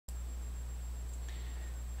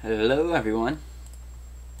Hello everyone.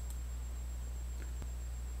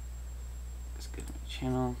 Let's go to my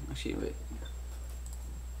channel. Actually, wait.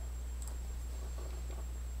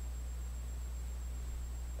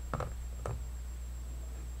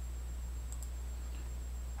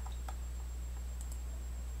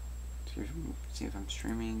 See if I'm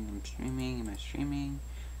streaming. Am I streaming?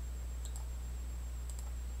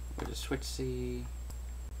 Go to Switch C.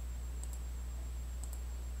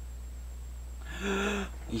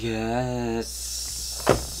 Yes.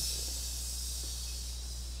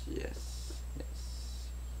 Yes.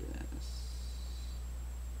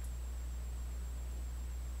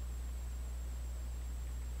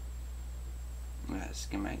 Let's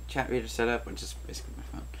get my chat reader set up, which is basically my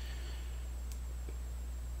phone.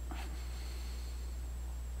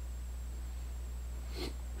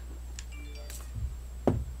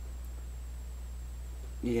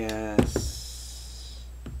 Yes.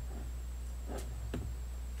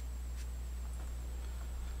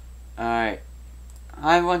 Alright.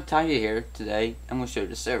 I want Taya here today. I'm going to show you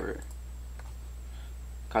the server.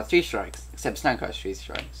 Called 3 Strikes. Except it's not called 3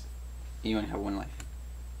 Strikes. You only have 1 life.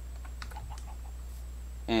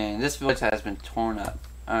 And this village has been torn up.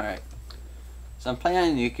 Alright. So I'm playing on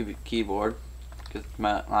a new keyboard. Because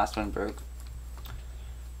my last one broke.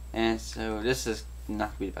 And so this is not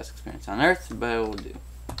going to be the best experience on earth. But it will do.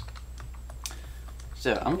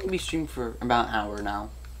 So I'm going to be streaming for about an hour now.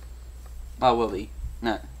 Well, will be.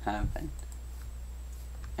 Not have been.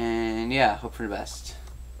 And yeah, hope for the best.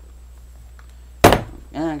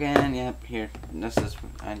 And again, yep, here. This is,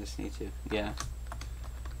 I just need to, yeah.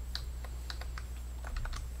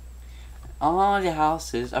 All the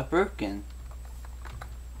houses are broken.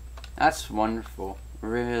 That's wonderful.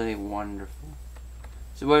 Really wonderful.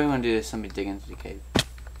 So what we're going to do is somebody dig into the cave.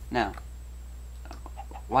 Now,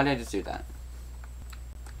 why did I just do that?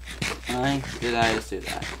 Why did I just do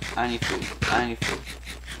that? I need food. I need food.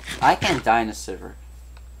 I can't die in a server.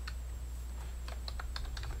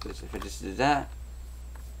 Because if I just did that,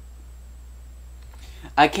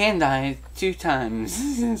 I can die 2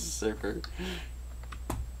 times in a server.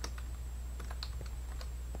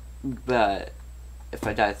 But if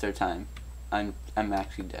I die the 3rd time, I'm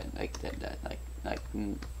actually dead. Like dead.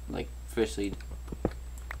 Like officially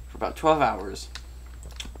for about 12 hours.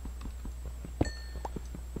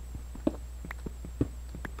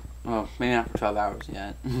 Well, maybe not for 12 hours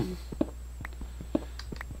yet.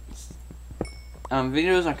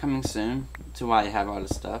 Videos are coming soon to why I have all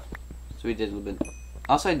this stuff. So we did a little bit.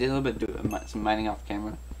 Also, I did a little bit some mining off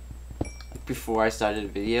camera before I started the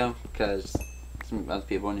video because some other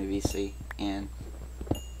people in the VC and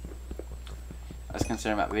I was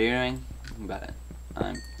concerned about videoing, but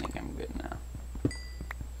I think I'm good now.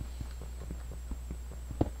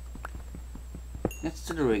 Let's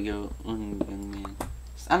do the regular young man.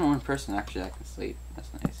 I'm one person actually that can sleep.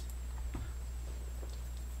 That's nice.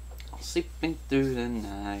 Sleeping through the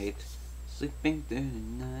night. Sleeping through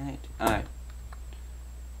the night. Alright.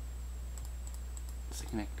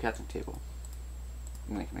 Let's make a crafting table.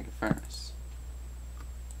 And I can make a furnace.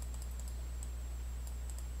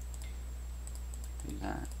 Do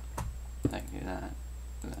that. I can do that.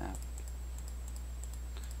 Do that.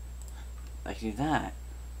 I can do that.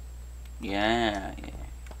 Yeah.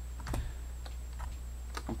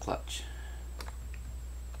 I'm clutch.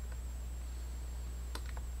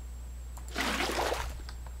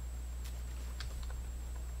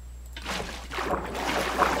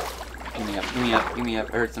 Give me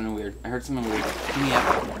up. I heard something weird.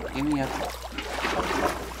 Give me up.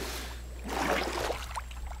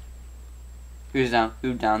 Who's down?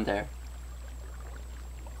 Who down there?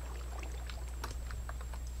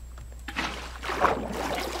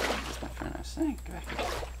 That's my friend. I was saying, go back here.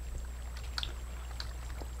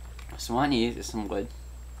 So what I need is some wood.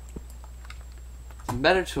 Some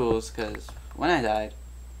better tools, because when I died,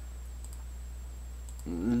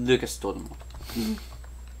 Lucas stole them all.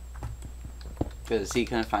 Because he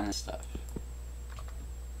couldn't find this stuff.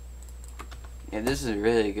 Yeah, this is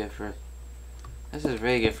really good for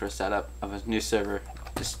a setup of a new server.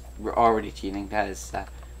 Just we're already cheating. That is sad.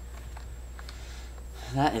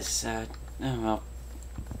 That is sad. Oh well.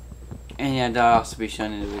 And yeah, that'll also be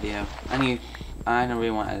shown in the video. I don't really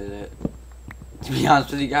want to edit it, to be honest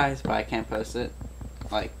with you guys, but I can't post it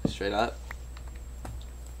like straight up.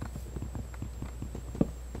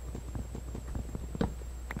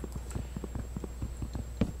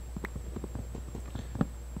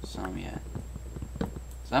 So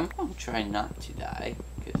I'm gonna try not to die,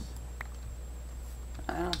 because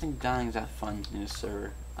I don't think dying is that fun in a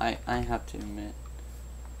server. I have to admit.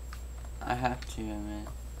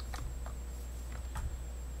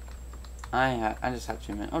 I just have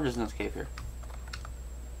 2 minutes. Oh, there's no cave here.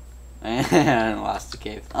 And I lost the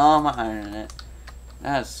cave. Oh, my iron in it.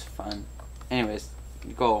 That's fun. Anyways,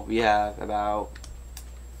 goal. We have about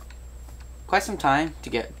quite some time to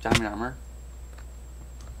get diamond armor.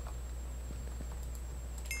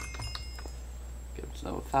 Get up to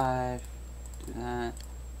level 5. Do that.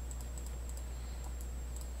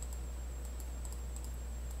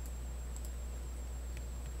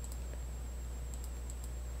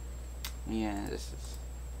 Yeah, this is.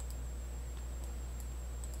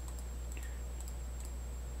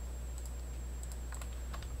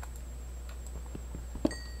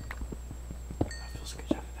 That feels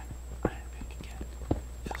good. Iron pick again.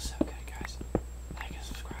 Feels so good, guys. Like and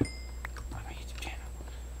subscribe on my YouTube channel.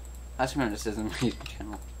 I just remember this isn't my YouTube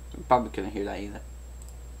channel. You probably couldn't hear that either.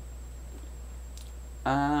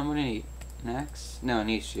 What do you need? Next? No, I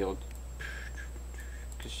need shield.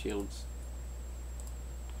 Cause shields.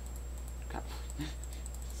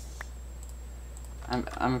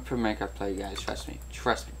 I'm a pro Minecraft player, guys. Trust me.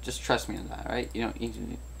 Trust me. Just trust me on that, right? You don't need to.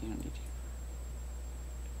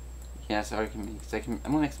 Yeah, so I can make. Cause I'm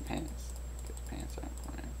gonna make some pants. Get the pants are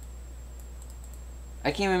important.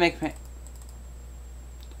 I can't even make pants.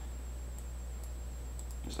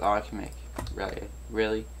 That's all I can make.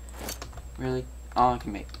 Really. All I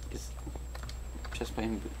can make is just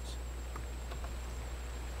plain boots.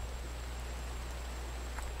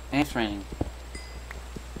 And it's raining.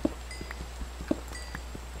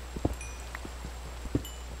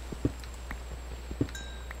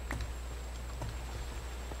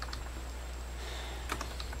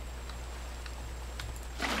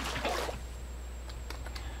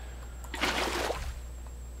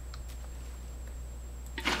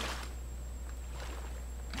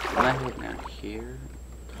 Can I hit down here?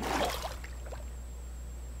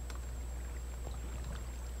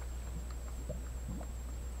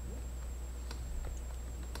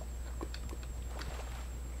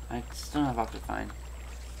 I still have Optifine.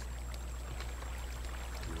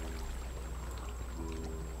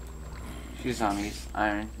 Few zombies,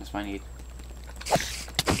 iron, that's what I need.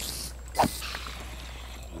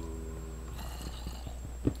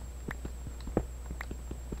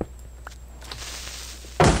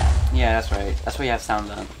 Yeah, that's right. That's why you have sound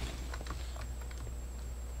on.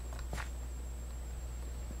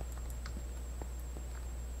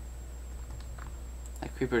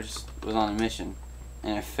 That creeper just was on a mission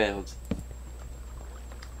and it failed.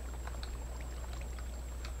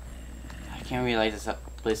 I can't really light this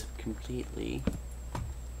place up completely,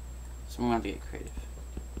 so I'm gonna have to get creative.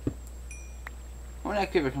 Where did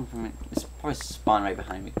that creeper come from? It's probably spawned right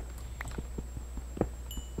behind me.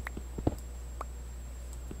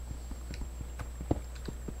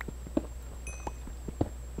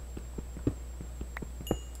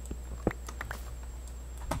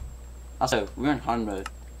 Also, we're in hard mode,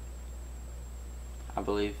 I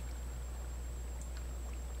believe.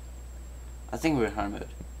 I think we're in hard mode.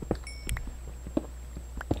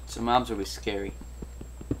 So mobs will be scary.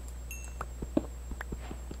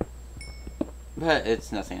 But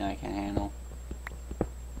it's nothing I can handle.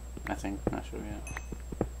 I think, I'm not sure yet.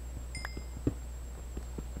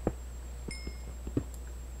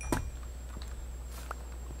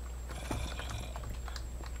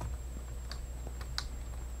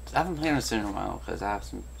 I haven't played this in a while because I have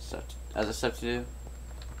some other stuff to do.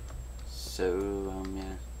 So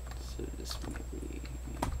yeah. So this might be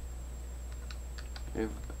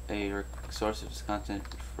a source of this content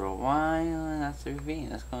for a while, and that's the ravine.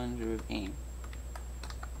 Let's go into the ravine.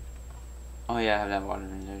 Oh yeah, I have that water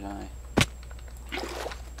in there, don't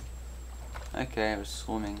I? Okay, I was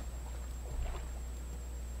swimming.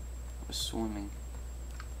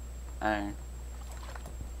 Iron.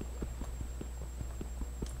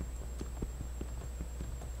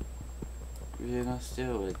 We're gonna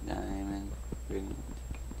steal a diamond. Let's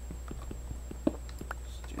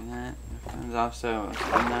do that. My phone's off, so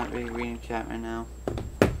I'm not really reading chat right now.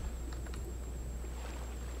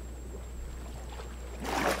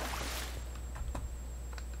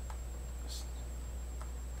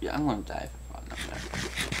 Yeah, I'm gonna die if I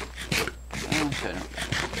fall down there.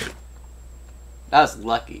 That was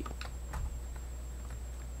lucky.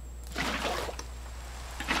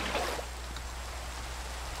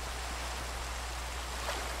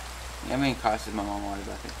 Yeah, I mean, costed my mom water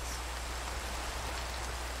buckets.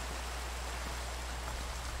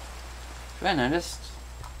 Have I noticed?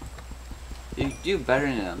 You do better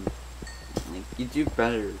in them. Like, you do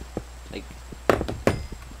better. Like,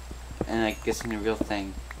 and I guess in a real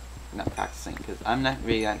thing, not practicing, because I'm not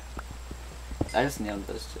really like. I just nailed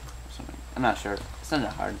those two or something. I'm not sure. It's not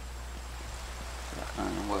that hard. But I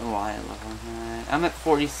don't know why I level high. I'm at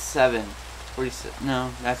 47. 47.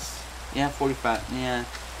 No, that's, yeah, 45. Yeah.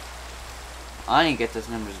 I need to get those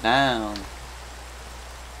numbers down.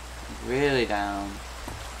 Really down.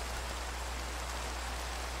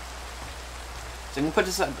 So I'm gonna put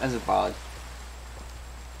this up as a VOD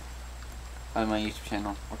on my YouTube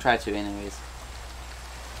channel. I'll try to anyways.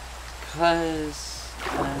 Cause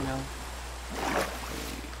I don't know.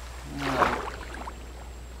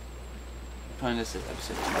 Putting this as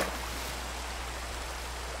episode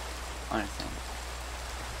 2. Understand.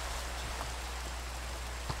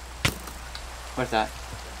 What's that?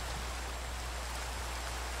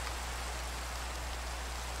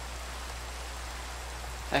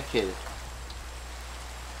 That kid.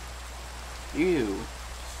 You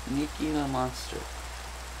sneaky little monster.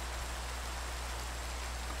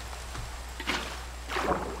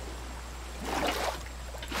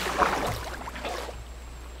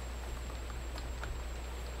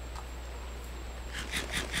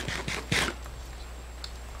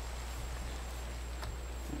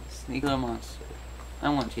 Sneaky little monster. I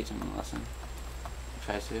want to teach him a lesson.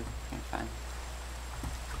 Try to. Okay, fine.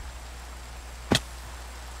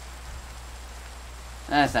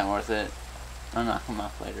 That's not worth it. I'll knock him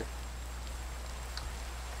off later.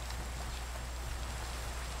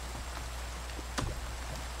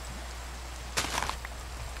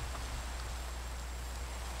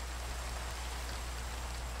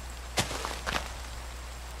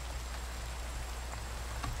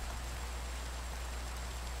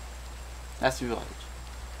 That's the village.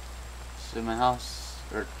 So my house,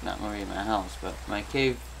 or not really my house, but my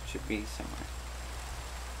cave should be somewhere.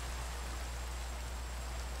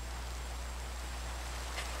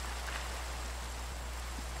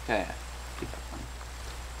 Okay, keep that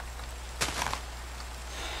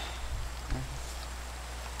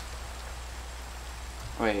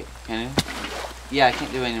one. Wait, can I? Yeah, I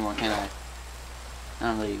can't do it anymore, can I?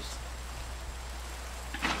 None leaves.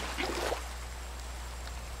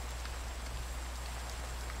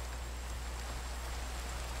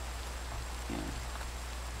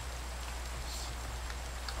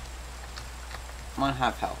 I'm gonna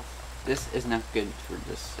have health. This is not good for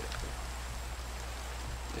this server.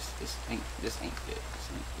 This ain't good. This ain't good.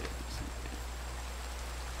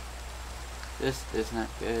 This is not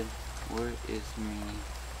good. Where is me?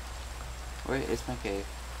 Where is my cave?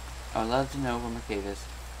 I would love to know where my cave is.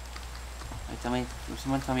 Like,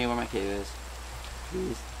 someone tell me where my cave is.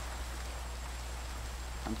 Please.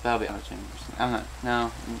 I'm probably on stream. I'm not,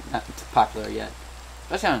 no, not popular yet.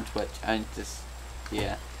 Especially on Twitch. I just,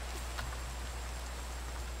 yeah.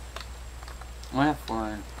 I'm gonna have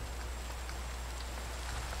fun.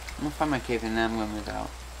 I'm gonna find my cave and then I'm gonna move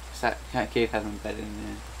out. Cause that cave has no bed in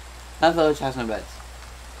there. That village has no beds.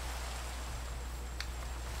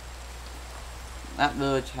 That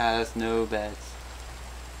village has no beds.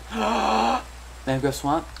 Mangrove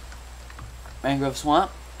swamp? Mangrove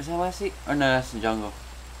swamp? Is that what I see? Or no, that's the jungle.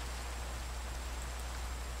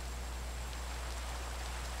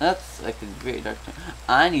 That's like a very dark thing.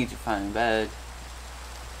 I need to find a bed.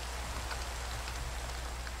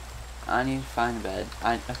 I need to find a bed.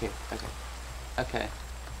 Okay.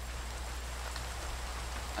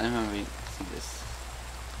 I remember seeing this.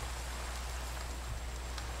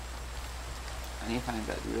 I need to find a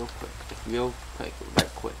bed real quick.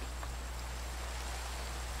 Like quick.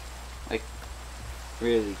 Like,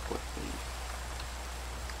 really quickly.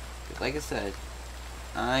 Like I said,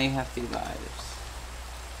 I have 2 lives.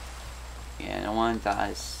 Yeah, and I want to die.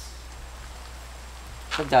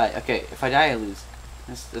 If I die, okay, if I die, I lose.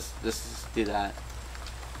 Let's do that.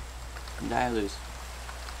 If I die, I lose.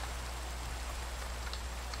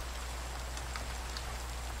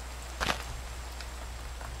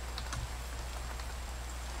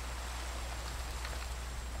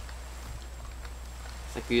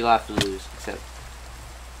 It's like you'll have to lose, except,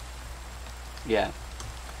 yeah.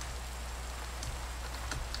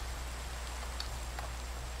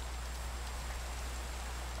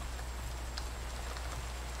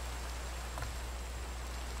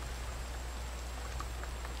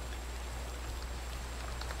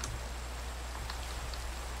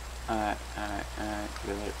 Alright,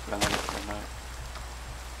 reload.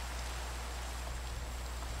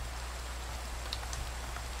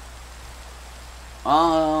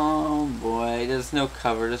 Oh boy, there's no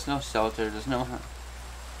cover, there's no shelter, there's no...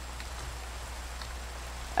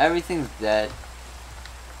 Everything's dead.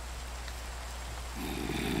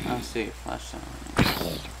 I'll see your flash on.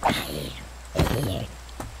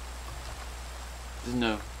 There's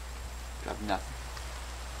no... Drop nothing.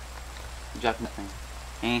 Drop nothing.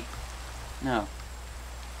 Eh? No.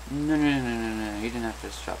 No, you didn't have to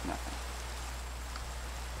just drop nothing.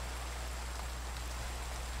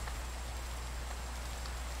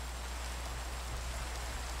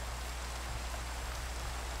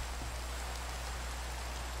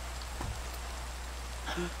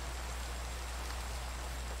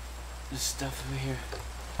 There's stuff over here.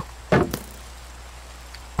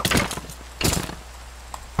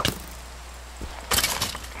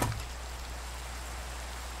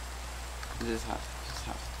 This house, this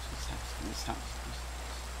house, this house, this house, this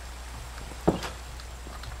house.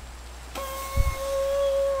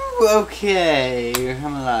 Okay,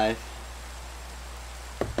 I'm alive.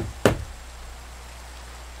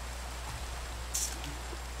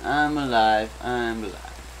 I'm alive, I'm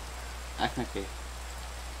alive. Act okay.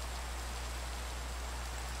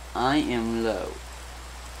 I am low.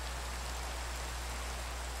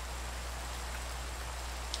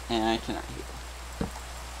 And I cannot heal.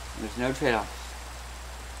 There's no trade-off.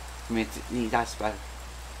 I mean, that's better.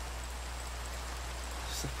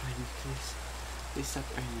 Stop raining, please. Please stop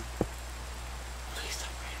raining. Please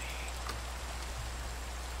stop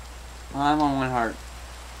raining. I'm on 1 heart.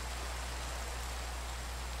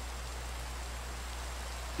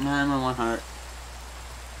 I'm on 1 heart.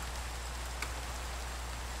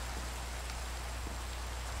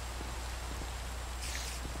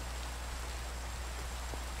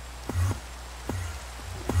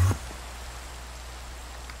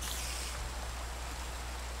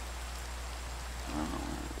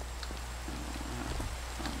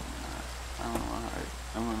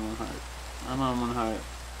 I'm on 1 heart.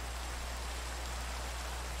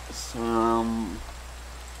 So, I'm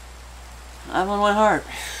on 1 heart.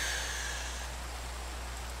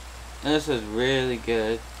 This is really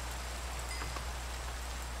good.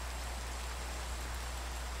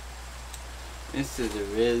 This is a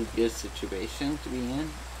really good situation to be in.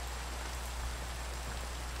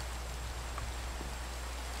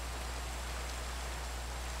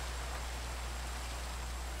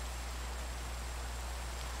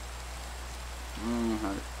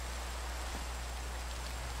 Heart.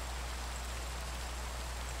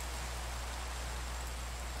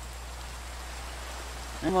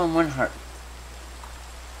 I'm on 1 heart.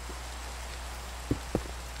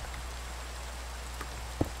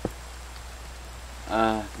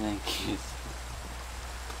 Thank you.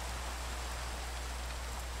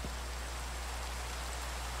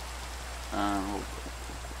 I'm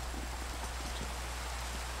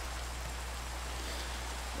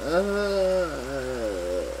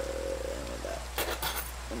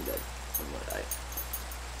dead. I'm gonna die.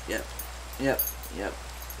 Yep. Yep. Yep.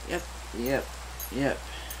 Yep. Yep. Yep.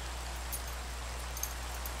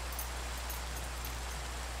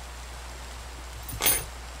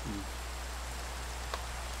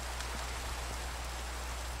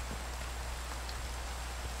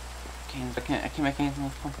 I can't make anything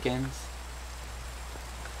with pumpkins.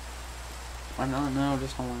 I don't know,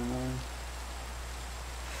 just don't want to know.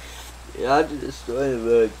 Yeah, I had to destroy the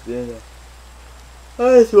village, didn't I?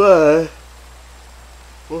 That's why.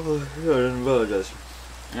 Oh, yeah, in villagers.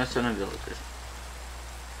 That's in the villagers.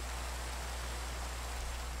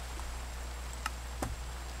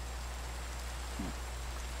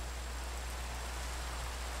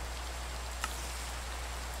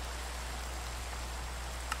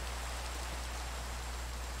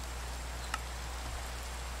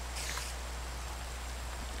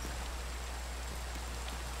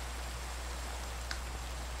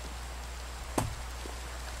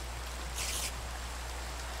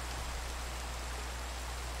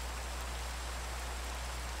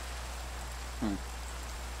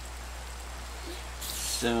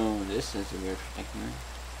 So this is a weird predicament.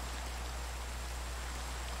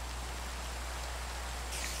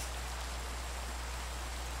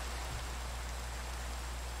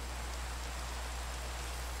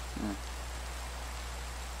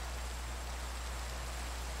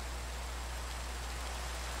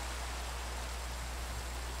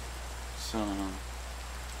 So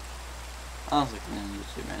I was looking on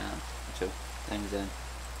YouTube right now. So things in.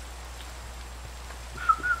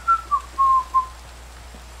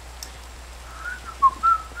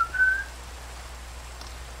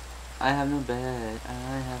 I have no bed. I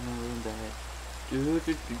have no room bed. Do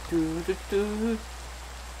do do do do do.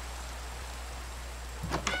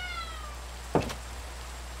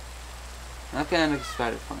 How can I make a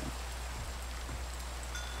spider farm?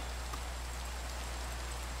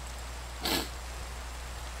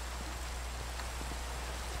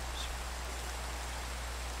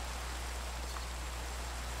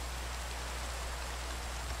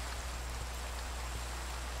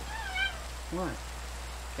 What?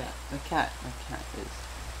 Cat. My cat is.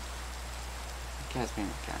 My cat's being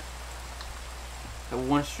a cat. Got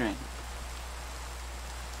 1 string.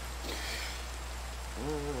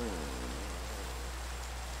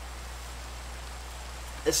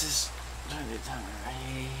 This is trying to get time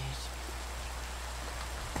right.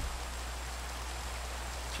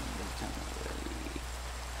 Trying to get time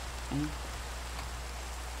right.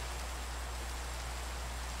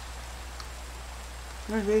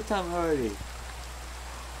 Where's daytime already?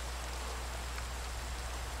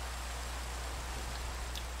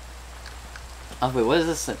 Oh wait, what is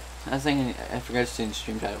this? I was thinking I forgot to change the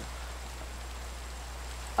stream title.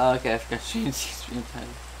 Oh, okay, I forgot to change the stream title.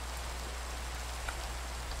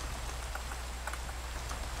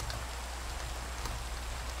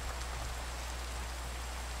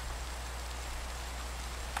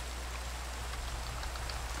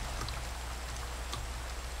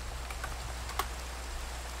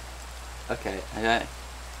 Okay, I got it.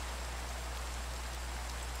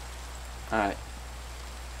 Alright.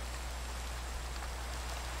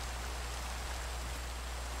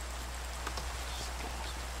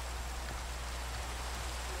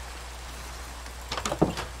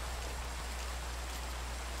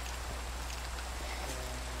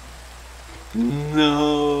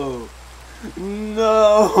 No! No!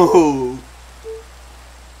 No!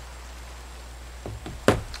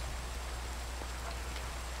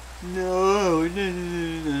 No! No! No! No!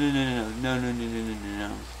 No! No! No! No! No! No!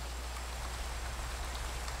 No!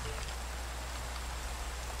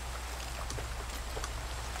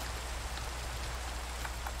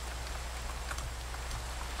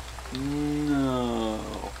 No.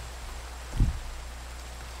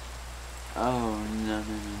 Oh no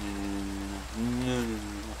no no no no no no no no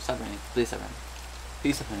no! Stop running! Please stop running!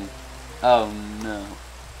 Please stop running! Oh no!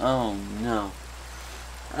 Oh no!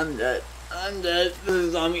 I'm dead! I'm dead! This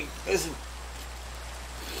is on me! This is...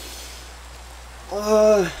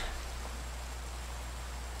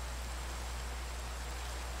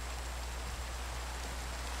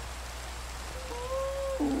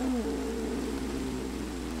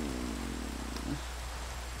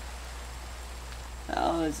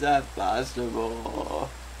 How is that possible?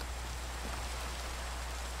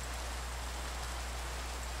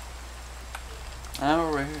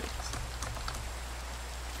 Alright.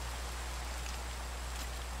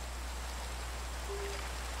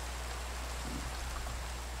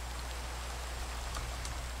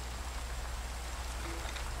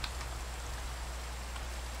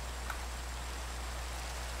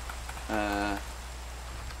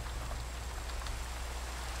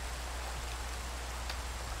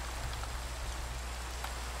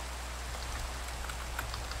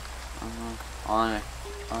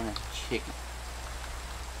 On a chicken.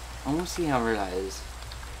 I want to see how rare that is.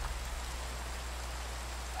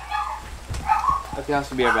 Okay,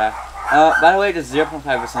 I'll be right back. By the way, just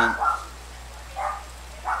 0.5%.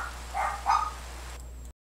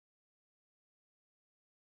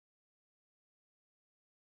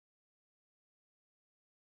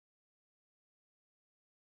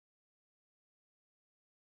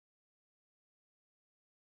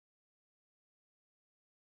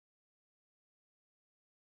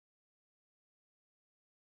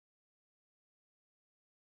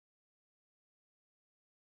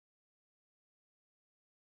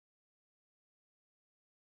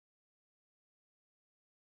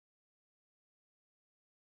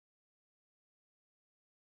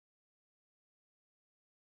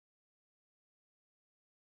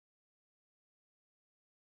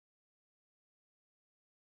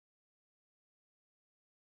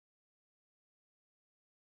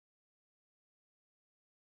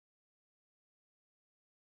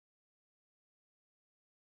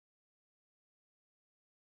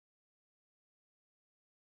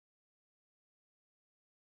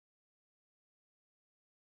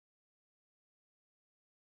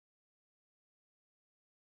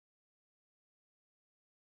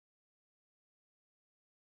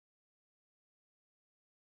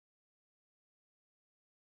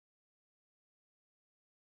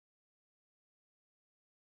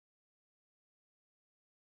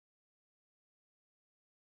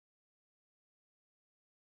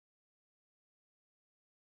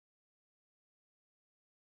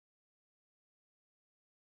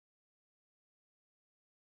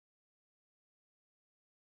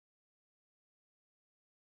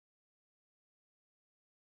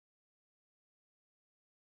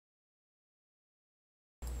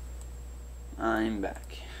 I'm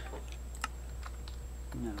back.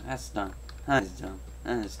 No, that's done. That is done.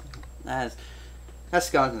 That is done. That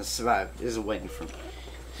skeleton to survive is waiting for me.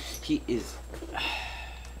 He is.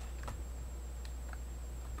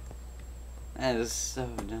 That is so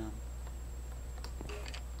dumb.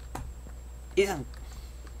 He's on.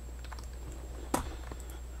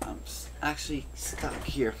 I'm actually stuck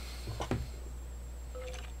here.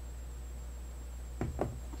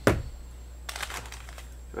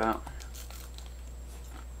 Well.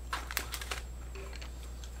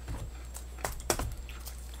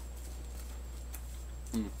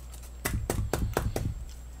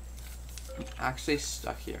 actually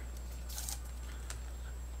stuck here.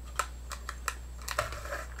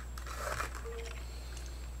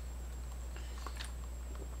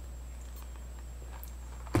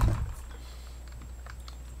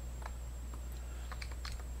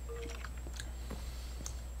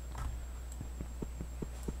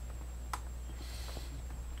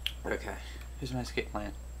 Okay, here's my escape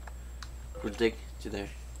plan. We'll dig to there.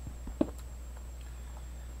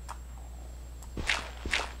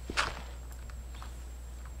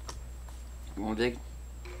 We'll dig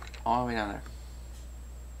all the way down there.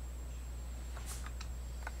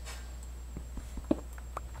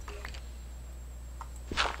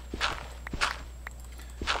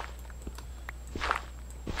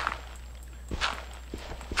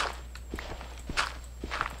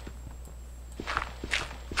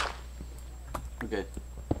 We're good.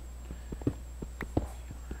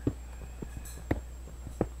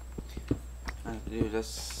 I have to do this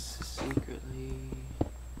secretly.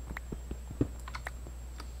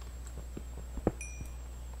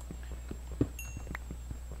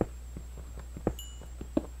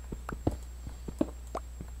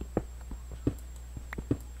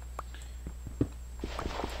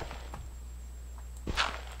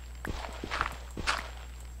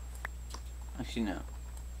 Actually, no.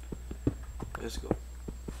 Let's go.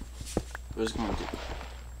 We're just going to do.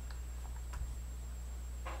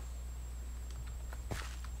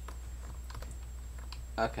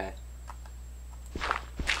 Okay.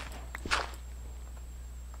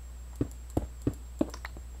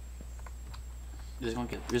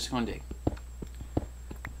 We're just gonna dig.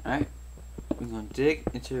 Alright? We're gonna dig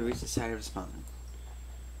until we reach the side of this mountain.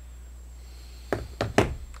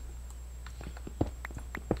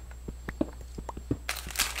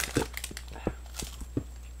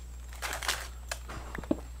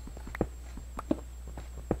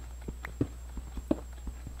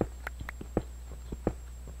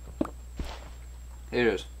 Here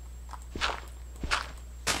it is.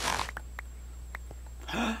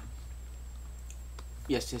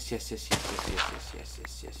 Yes, yes, yes, yes, yes, yes, yes, yes, yes,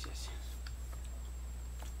 yes, yes, yes.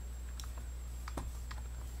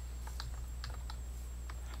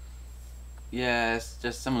 Yes,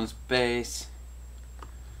 just someone's base.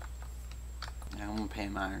 Yeah, I'm gonna pay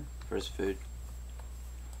him iron for his food.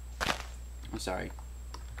 I'm sorry.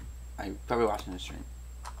 I'm probably watching the stream.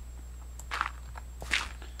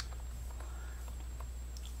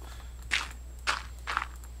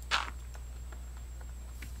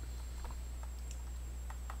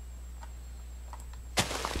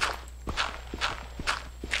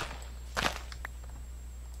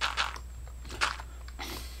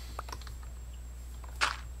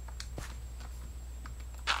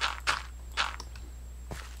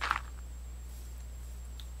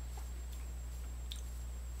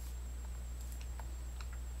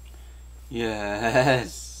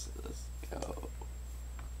 Yes, let's go.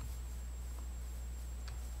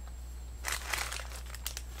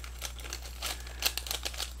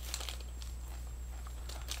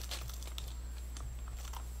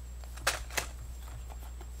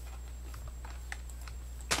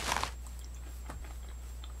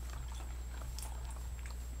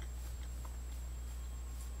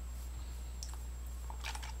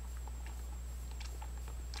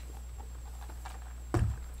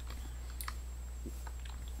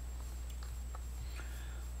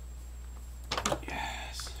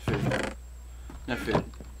 No food.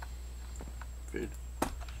 Food.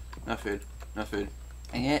 No food. No food.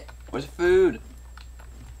 Dang it. Where's the food?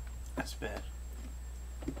 That's bad.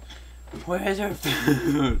 Where's our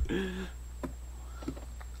food?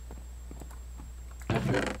 No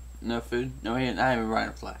food. No food. No, not even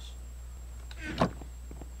Rhino Flash.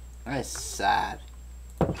 That is sad.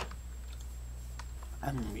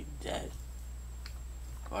 I'm gonna be dead.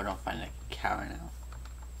 Or I don't find like a cow right now.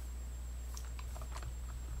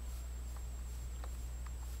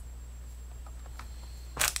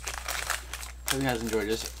 Hope you guys enjoyed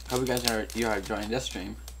this. Hope you guys are enjoying this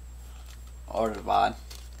stream. Or the VOD.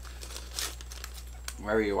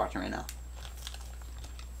 Wherever you're watching right now.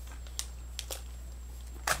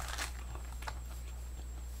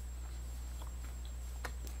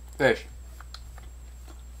 Fish.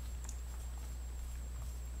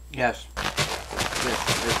 Yes. Yes,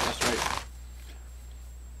 that's right.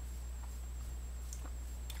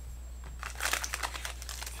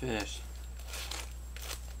 Fish.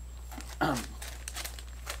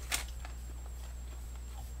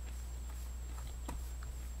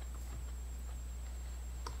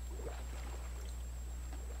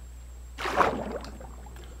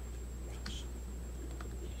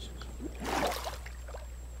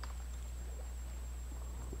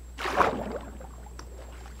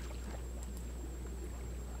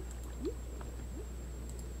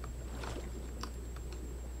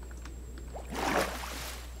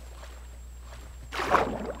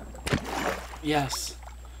 Yes.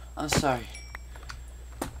 I'm sorry.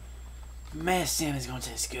 Man, salmon's gonna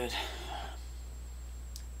taste good.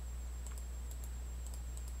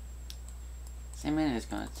 Salmon is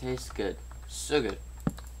gonna taste good. So good.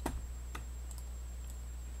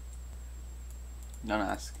 Don't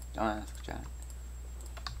ask. Don't ask, Jack.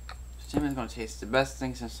 Salmon's gonna taste the best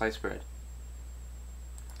thing since sliced bread.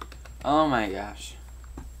 Oh my gosh.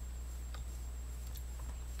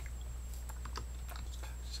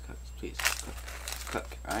 Just cook, please. Cook. Cook,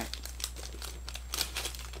 alright?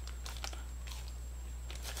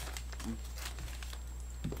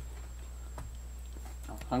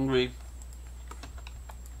 I'm hungry.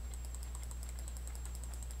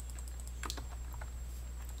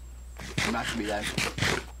 I'm about to be dead.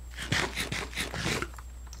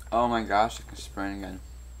 Oh my gosh, I can sprint again.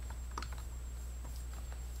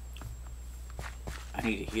 I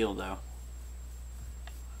need to heal though.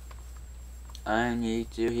 I need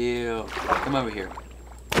to heal. Come over here.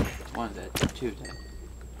 One dead, two dead.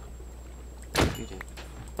 Three dead.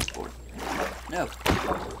 Four. No.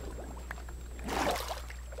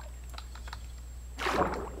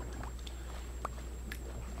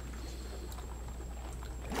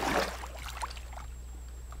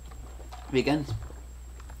 Begin.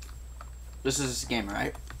 This is a game,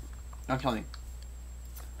 right? Don't tell me.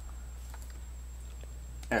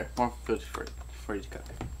 There, more food for you to cook.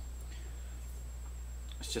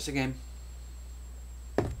 It's just a game.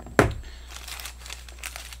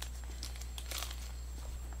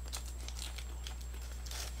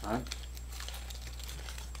 Alright.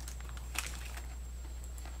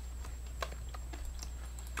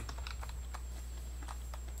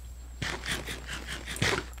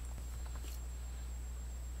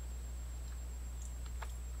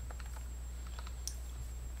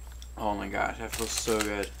 Oh my gosh, that feels so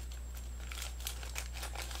good.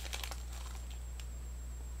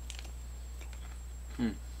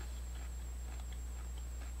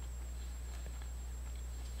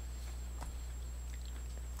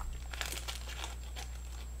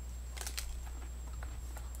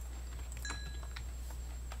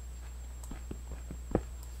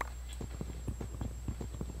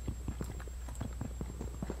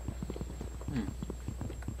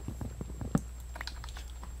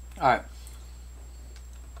 Alright.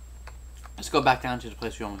 Let's go back down to the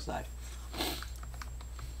place we almost died.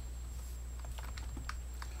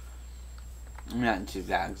 Not into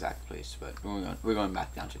that exact place, but we're going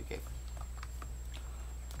back down to the cave.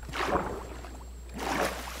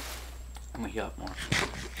 I'm gonna heal up more.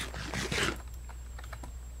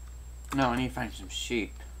 No, I need to find some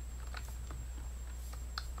sheep.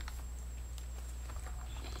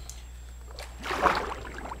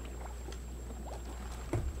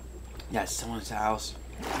 Yeah, it's someone's house.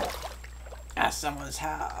 At someone's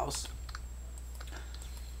house.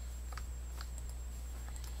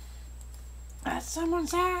 At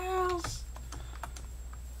someone's house.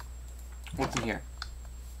 What's in here?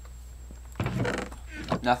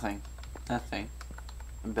 Nothing. Nothing.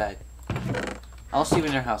 A bed. I'll sleep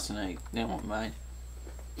in their house tonight. They won't mind.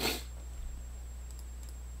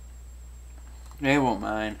 They won't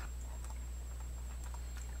mind.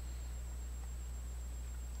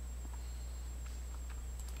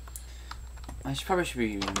 Probably should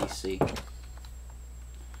be in VC.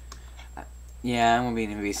 Yeah, I'm gonna be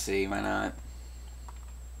in VC. Why not?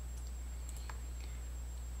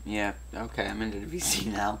 Yeah. Okay, I'm into the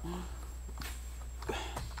VC now.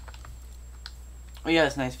 Oh yeah,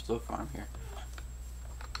 it's nice little farm here.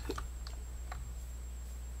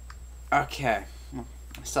 Okay,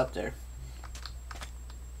 I stopped there.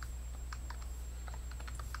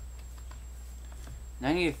 Now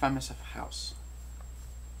I need to find myself a house.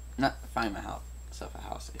 Not find myself a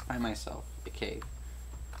house. I find myself a cave.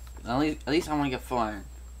 At least I want to get full iron.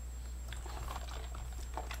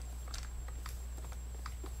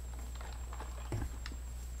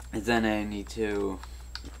 And then I need to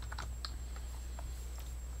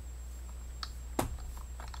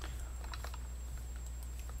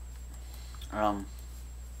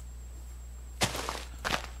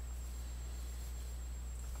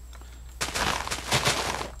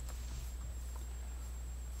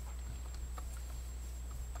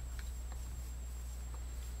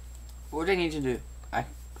what do I need to do? I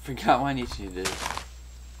forgot what I need to do.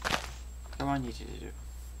 What do I need to do?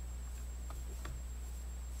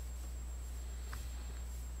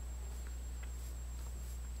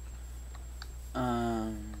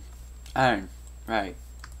 Iron. Right.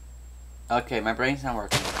 Okay, my brain's not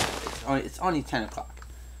working. It's only 10 o'clock.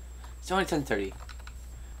 It's only 10:30.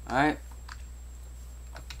 Alright?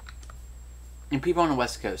 And people on the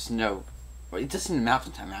West Coast know. Well, it's just in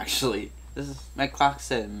mountain time, actually. This is my clock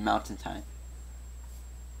said mountain time.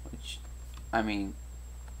 Which, I mean,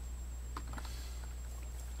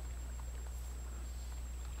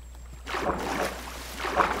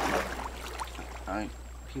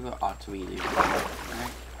 people ought to read it,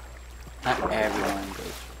 right? Not everyone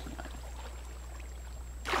goes for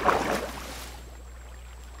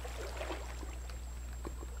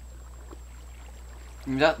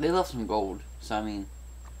tonight. They left some gold, so I mean,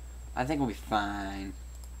 I think we'll be fine.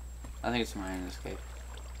 I think it's some iron in this cave.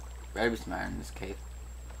 Better be some iron in this cave.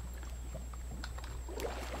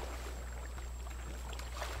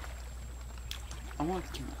 I want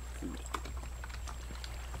to get my food.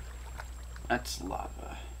 That's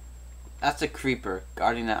lava. That's a creeper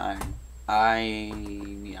guarding the iron. I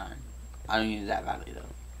need iron. I don't need that badly though.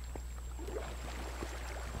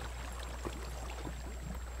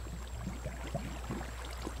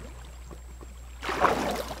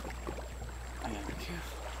 I gotta be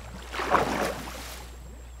careful.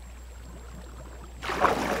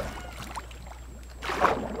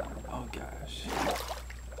 Oh gosh.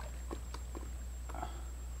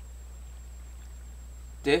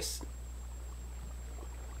 This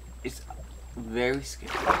is very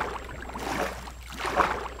scary.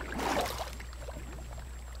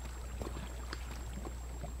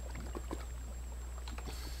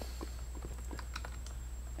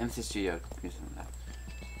 MC Studio, use some of that.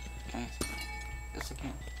 Okay, yes I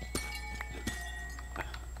can.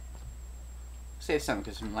 Save some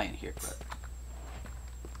because I'm laying here, but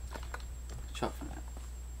shut from that.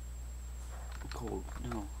 Cold,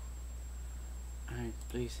 no. Alright,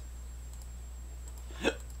 please.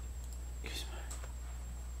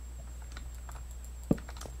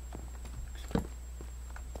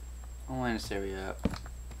 I'll line this area up.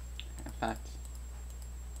 In fact,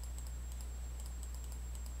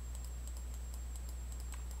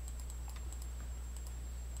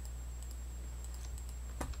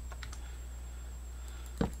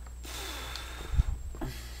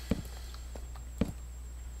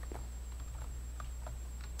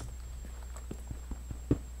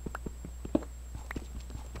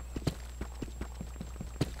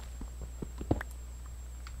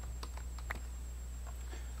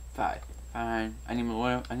 five. Fine. I need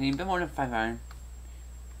more. I need a bit more than 5 iron.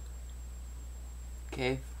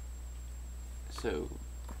 Okay. So,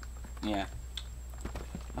 yeah.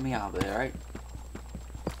 Let me out of there, right?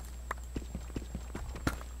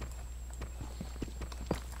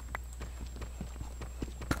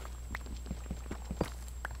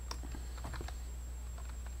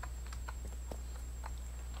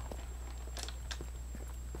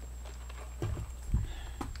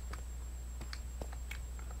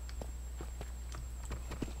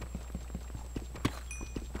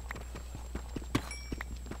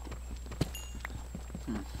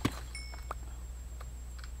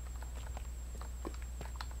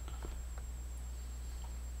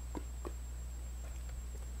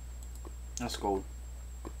 That's gold.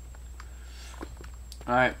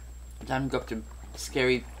 Alright, time to go up to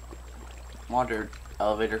scary water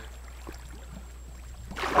elevator.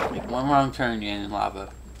 Make one wrong turn, you're in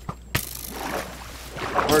lava.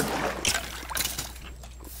 Or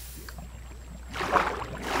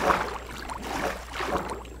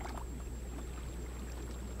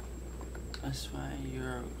that's why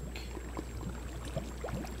you're okay.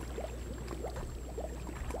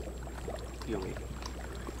 You're weak.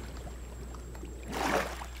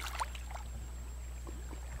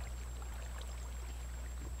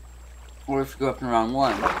 Or if you go up in the wrong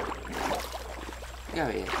one, you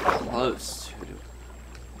gotta get close to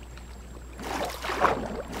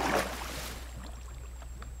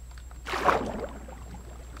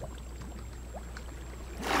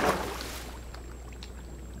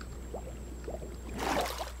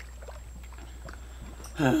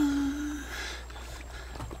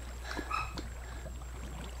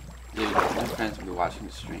Dude, my friends will be watching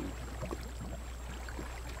the stream.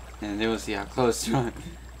 And they will see how close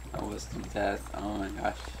I was to death. Oh my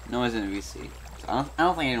gosh. No one's in VC. So I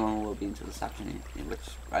don't think anyone will be until this afternoon, which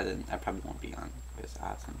by then I probably won't be on because I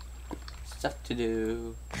have some stuff to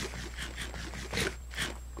do.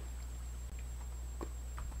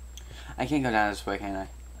 I can't go down this way, can I?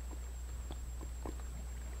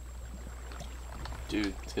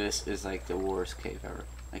 Dude, this is like the worst cave ever.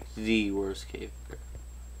 Like the worst cave ever.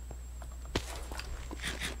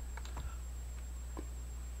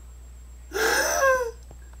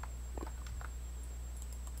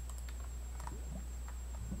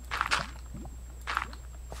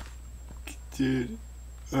 Dude.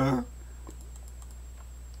 Oh my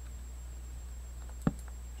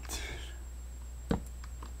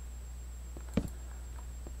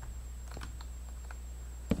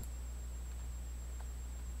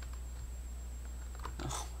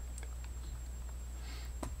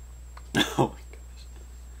Oh my gosh.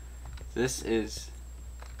 This is...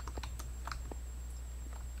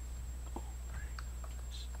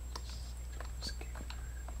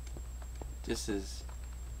 This is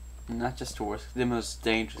not just the worst, the most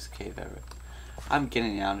dangerous cave ever. I'm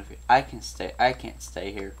getting out of here. I can't stay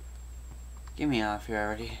here. Get me out of here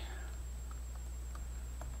already.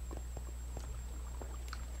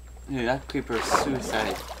 Dude, that creeper is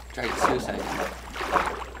suicide. Tried to suicide.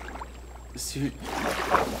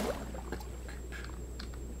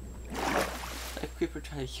 That creeper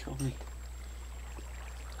tried to kill me.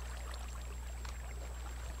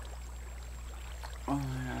 Oh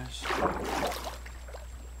my gosh.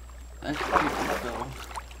 That creeper fell.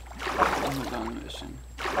 Oh my god, mission.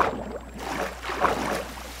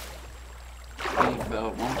 He fell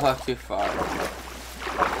 1 block too far.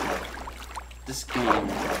 This game.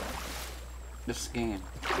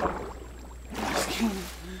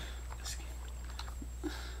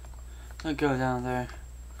 I'll go down there.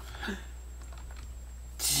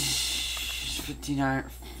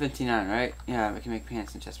 59, right? Yeah, we can make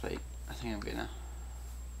pants and chest plate. I think I'm good now.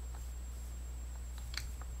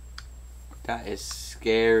 That is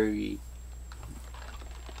scary.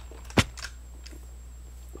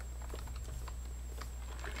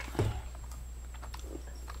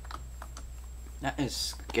 That is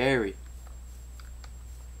scary.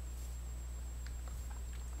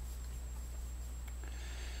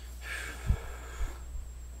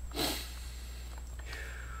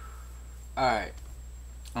 Alright.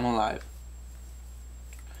 I'm alive.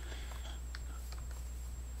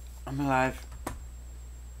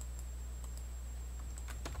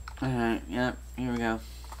 Alright, yep, here we go.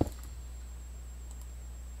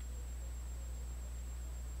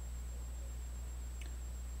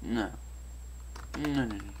 No. No,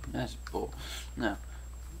 that's bull. No.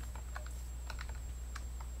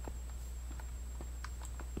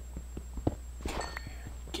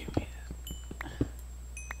 Give me that. Okay.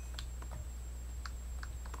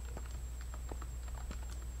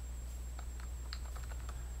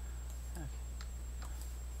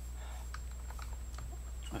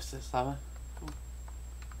 What's this, lava? Cool.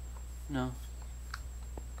 No.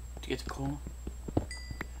 To get to coal?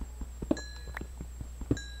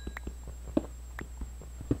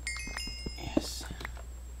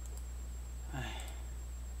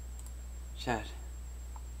 Chat.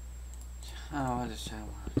 Oh, what does chat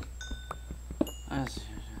want?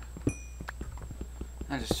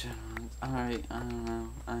 I just chat want. Alright, I don't know.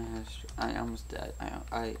 I almost died. I almost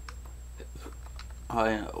died.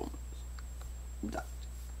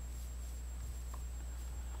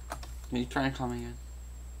 Are you trying to call me again?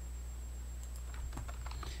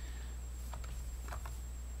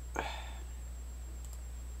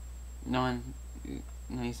 No,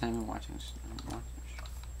 he's not even watching.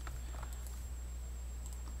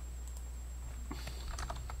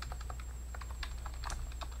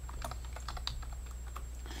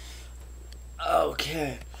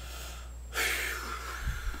 Okay.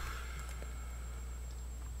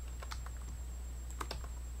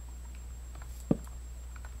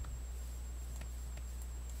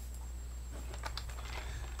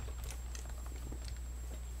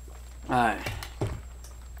 Alright.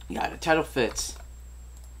 Yeah, the title fits.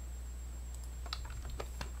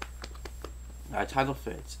 The title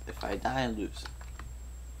fits. If I die, I lose.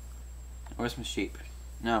 Where's my sheep?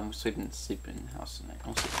 No, I'm sleeping in the house tonight.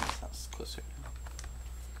 I'm sleeping in this house closer.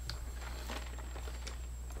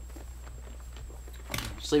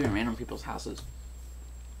 I'm sleeping in random people's houses.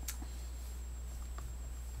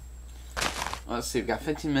 Well, let's see, we've got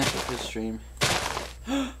 15 minutes of this stream.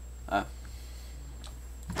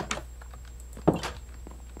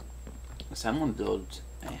 So I'm gonna build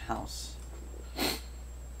a house.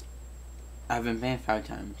 I've been banned 5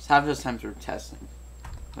 times. Half of those times were testing.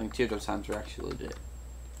 I think 2 of those times were actually legit.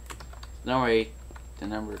 Don't worry, the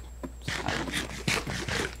number is higher.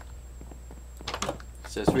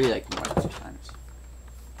 So it's really like more than 2 times.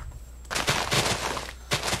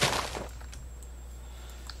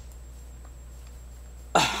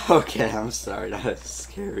 Okay, I'm sorry, that was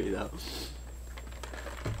scary though.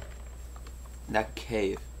 That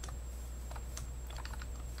cave.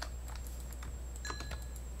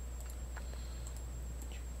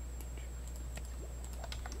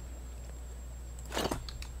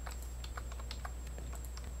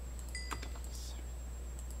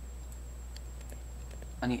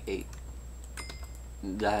 I need 8.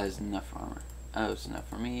 That is enough armor. Oh, it's enough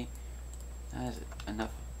for me. That is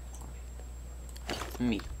enough for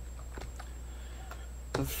me.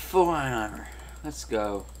 4 iron armor. Let's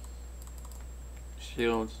go.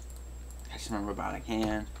 Shields. Catch my robotic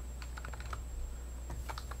hand.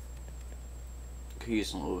 could use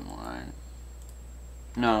some little more iron.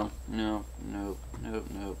 No, no, no, no,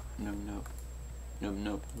 no, no, no, no,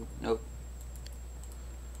 no, no.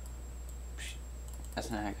 That's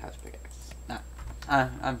not how you catch pickaxe. Nah,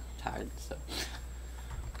 I'm tired, so.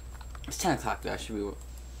 It's 10 o'clock though, I should be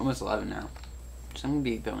almost 11 now. So I'm gonna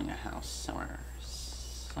be building a house somewhere.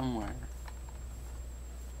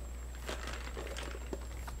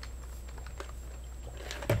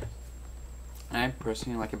 I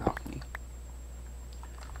personally like a balcony.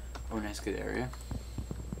 Oh, nice good area.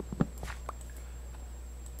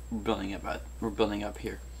 We're building up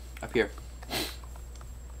here. Up here.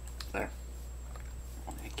 There.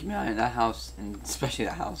 Keep an eye on that house, and especially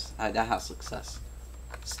that house. That house looks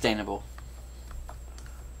sustainable.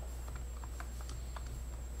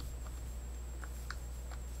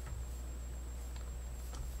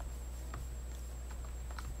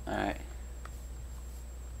 Alright.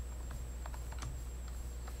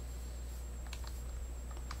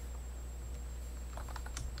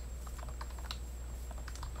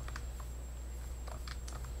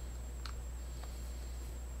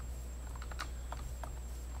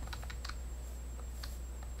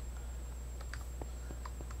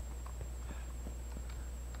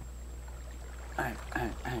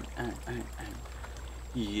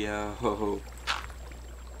 Yo.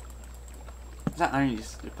 Is that iron? You're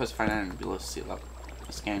supposed to find iron below sea level.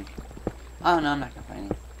 This game. Oh no, I'm not gonna find any.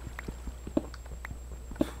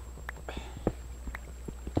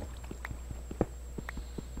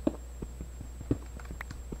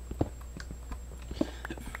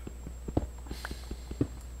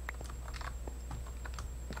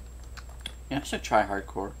 Yeah, I should try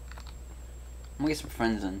hardcore. I'm gonna get some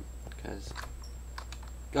friends in, cause.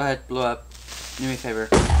 Go ahead, blow up. Do me a favor.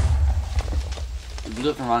 You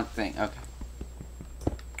blew up the wrong thing. Okay.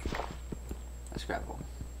 Let's grab one.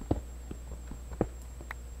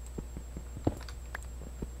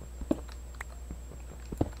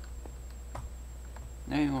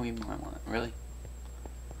 No, you won't even want it. Really?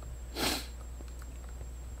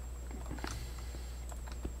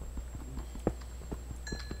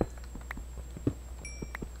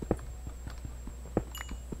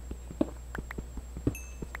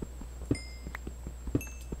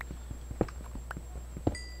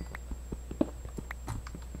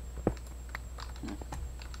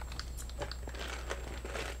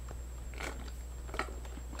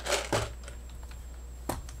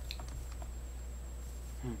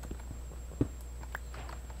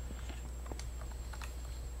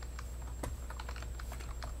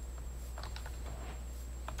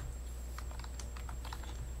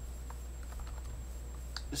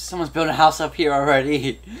 Someone's building a house up here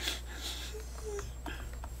already.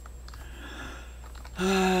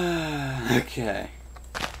 Okay.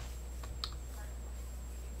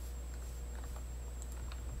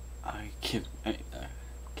 I can't.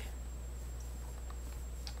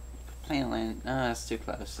 Plain land. No, that's too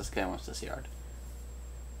close. This guy wants this yard.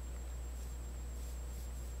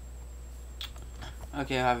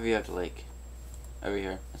 Okay, how have you at the lake? Over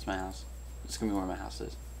here. That's my house. This is gonna be where my house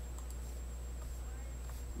is.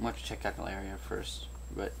 I'm going to check out the area first,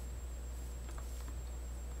 but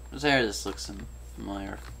this area just looks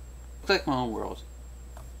familiar. Looks like my old world.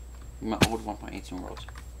 My old 1.18 world.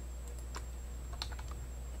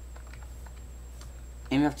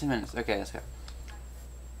 And we have 10 minutes. Okay, let's go.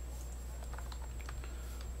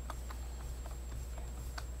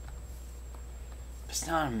 It's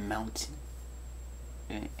not a mountain.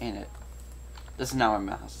 Ain't it? This is not where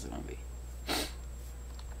my house is going to be.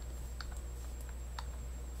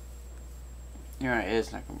 You're right, it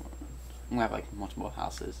is not gonna work. I'm gonna have like multiple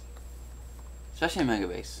houses. Especially a mega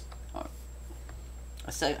base.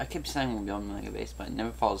 I keep saying we'll build a mega base, but it never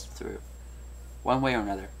falls through. One way or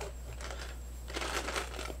another.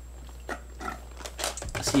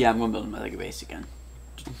 So yeah, I'm gonna build a mega base again.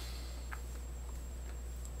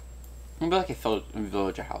 I'm gonna be like a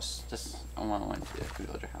villager house. Just I want to do a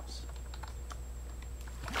villager house.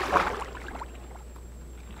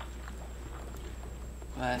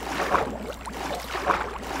 But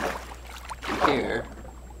here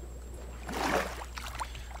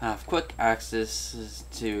I have quick access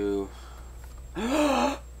to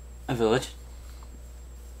a village.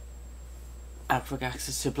 I have quick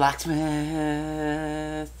access to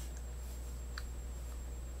blacksmith.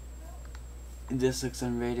 This looks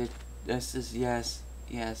unrated. This is yes.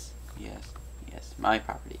 My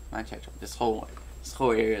property, my territory. This whole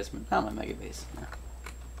area is now my mega base. No.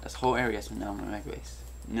 This whole area is now my mega base.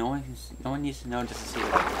 No one needs to know this is here.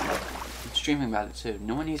 I'm streaming about it too.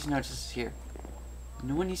 No one needs to know this is here.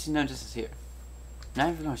 No one needs to know this is here. Not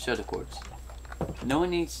even gonna show the cords. No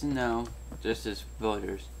one needs to know this is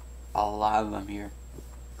villagers. A lot of them here.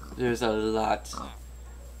 There's a lot.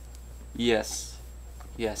 Yes.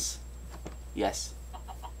 Yes. Yes.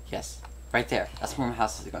 Yes. Right there. That's where my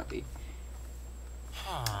house is gonna be.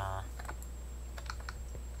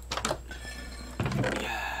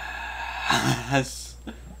 Yes.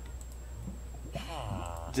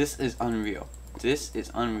 This is unreal. This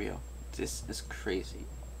is unreal. This is crazy.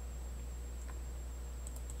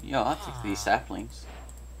 Yo, I'll take these saplings.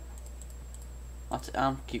 I'll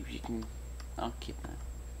keep that.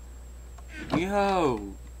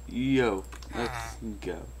 Yo, let's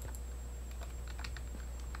go.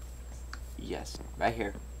 Yes, right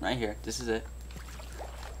here, this is it.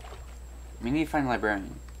 We need to find a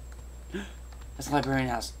librarian. That's a librarian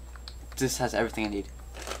house. This has everything I need.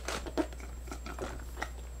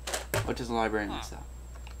 What does a librarian sell?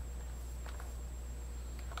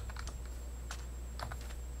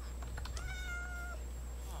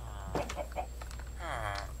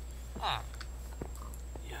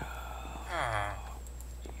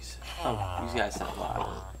 Oh, these guys have a lot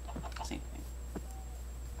of same thing.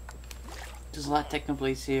 There's a lot of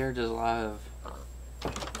technoblades here. There's a lot of.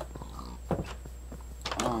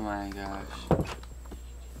 Oh my gosh.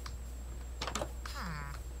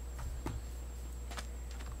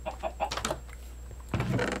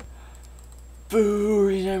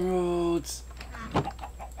 Food and emeralds.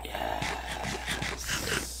 Yes.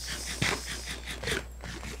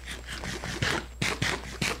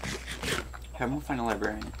 Okay, I'm gonna find a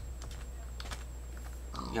librarian.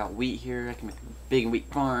 Got wheat here. I can make a big wheat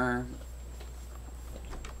farm.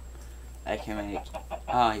 I can make.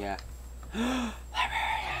 Oh yeah. Librarian.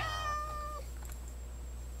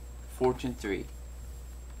 Fortune 3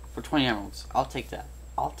 for 20 emeralds. I'll take that.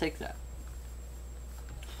 I'll take that.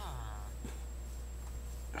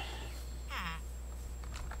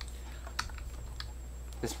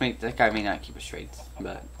 That guy may not keep it straight,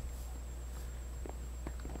 but.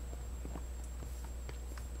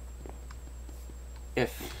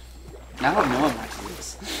 If now no one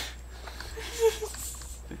watches this.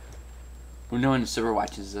 Well, no one in the server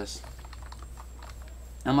watches this.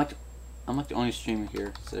 I'm like the only streamer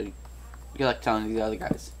here, so you get like telling the other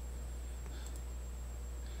guys.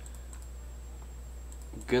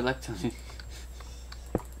 Good luck telling.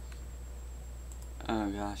 Oh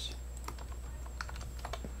gosh.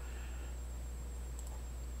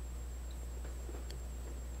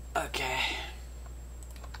 Okay.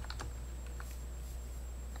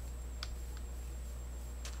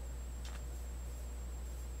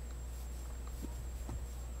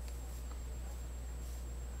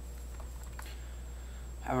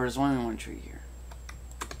 However, there's only one tree here.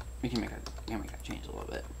 We can make that change a little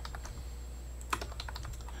bit.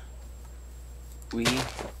 We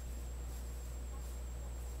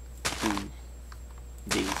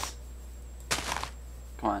these.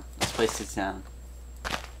 Come on, let's place this down.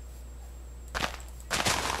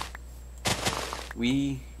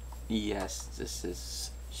 Yes, this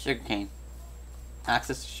is sugarcane.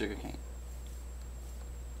 Access to sugarcane.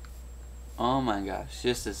 Oh my gosh,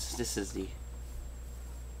 this is the.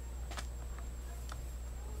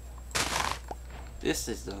 This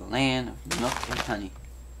is the land of milk and honey.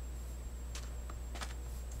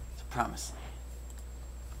 It's a promise.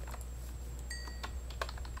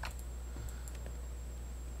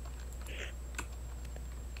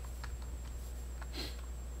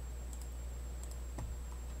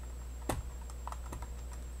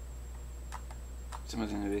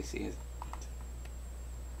 Someone's gonna be seeing it.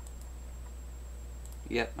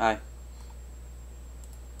 Yep, hi.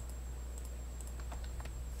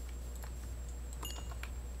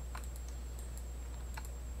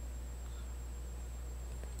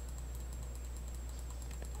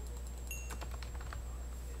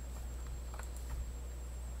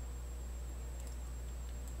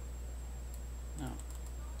 No.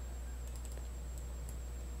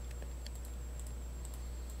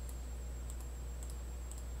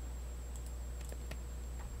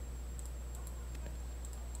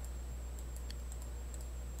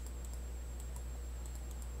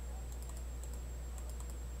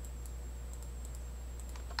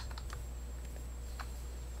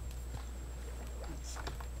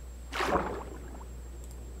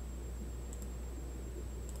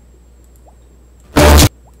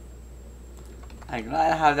 I'm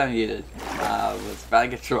glad I have that muted. Was about to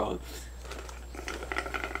get trolled.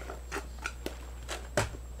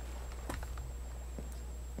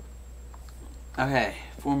 Okay,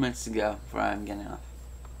 4 minutes to go before I'm getting off.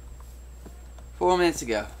 4 minutes to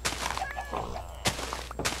go.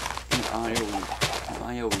 On your week.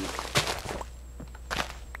 On your week.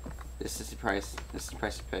 This is the price. This is the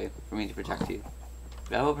price to pay for me to protect you.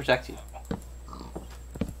 But I will protect you.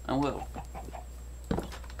 I will.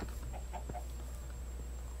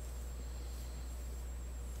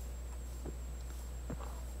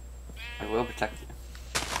 I will protect you.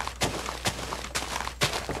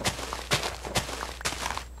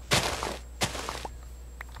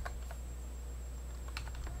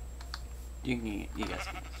 You guys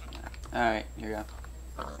can. Alright, here we go.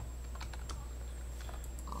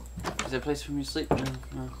 Is there a place for me to sleep? No,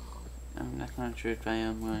 no. I'm not going to intrude, but I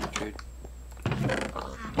am going to intrude.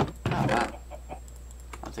 Oh, wow.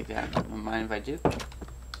 I'll take that. Don't mind if I do.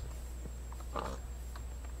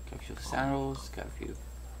 Got a few saddles, got a few.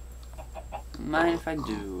 Mind if I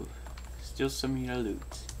do. Steal some of your loot.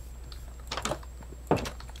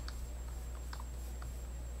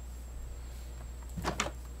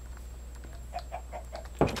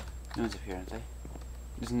 No one's up here, aren't they?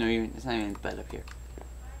 There's not even a bed up here.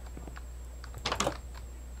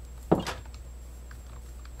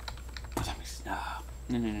 No.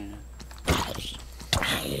 No.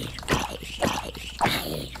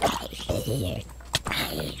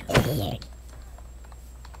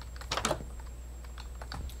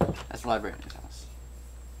 That's the librarian's house.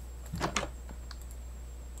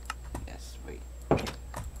 Yes, wait.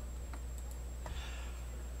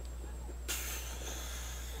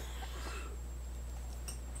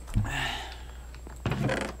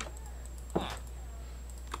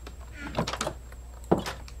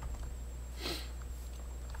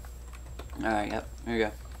 Alright, yep, here we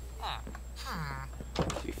go. So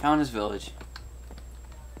we found his village.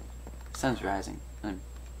 Sun's rising.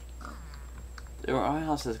 There are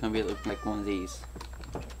houses gonna be like one of these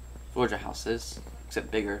villager houses, except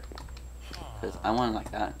bigger. Because I want it like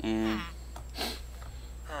that, and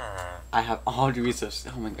I have all the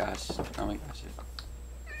resources. Oh my gosh! Oh my gosh!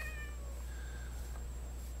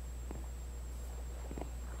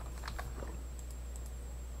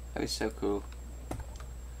 That was so cool.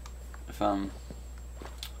 If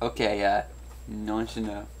okay, no one should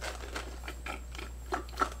know.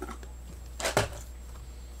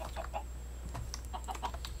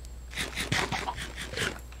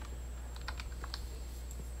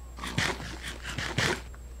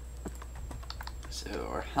 So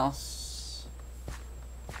our house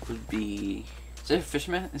would be. Is it a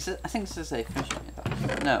fisherman? I think this is a fisherman's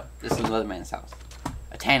house. No, this is a leatherman's house.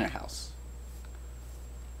 A tanner house.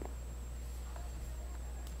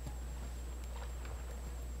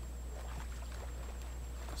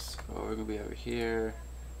 We're gonna be over here.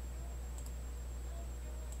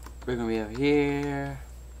 We're gonna be over here.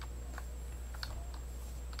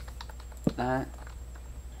 That.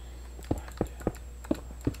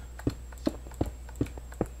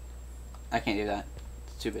 I can't do that.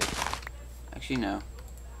 It's too big. Actually, no.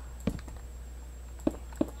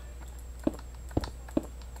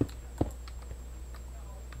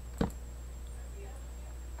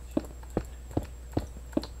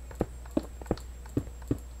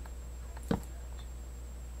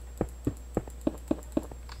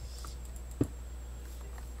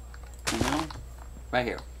 Right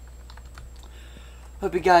here.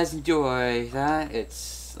 Hope you guys enjoy that.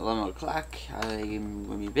 It's 11 o'clock. I'm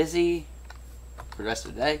going to be busy for the rest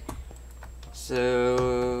of the day.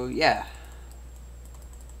 So, yeah.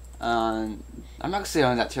 I'm not going to say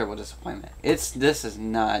I'm that terrible disappointment. This is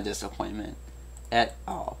not a disappointment at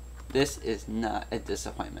all. This is not a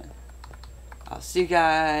disappointment. I'll see you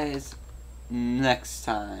guys next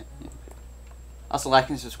time. Also, like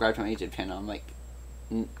and subscribe to my YouTube channel. I'm like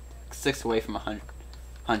 6 away from 100.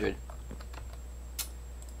 I'll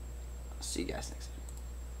see you guys next time.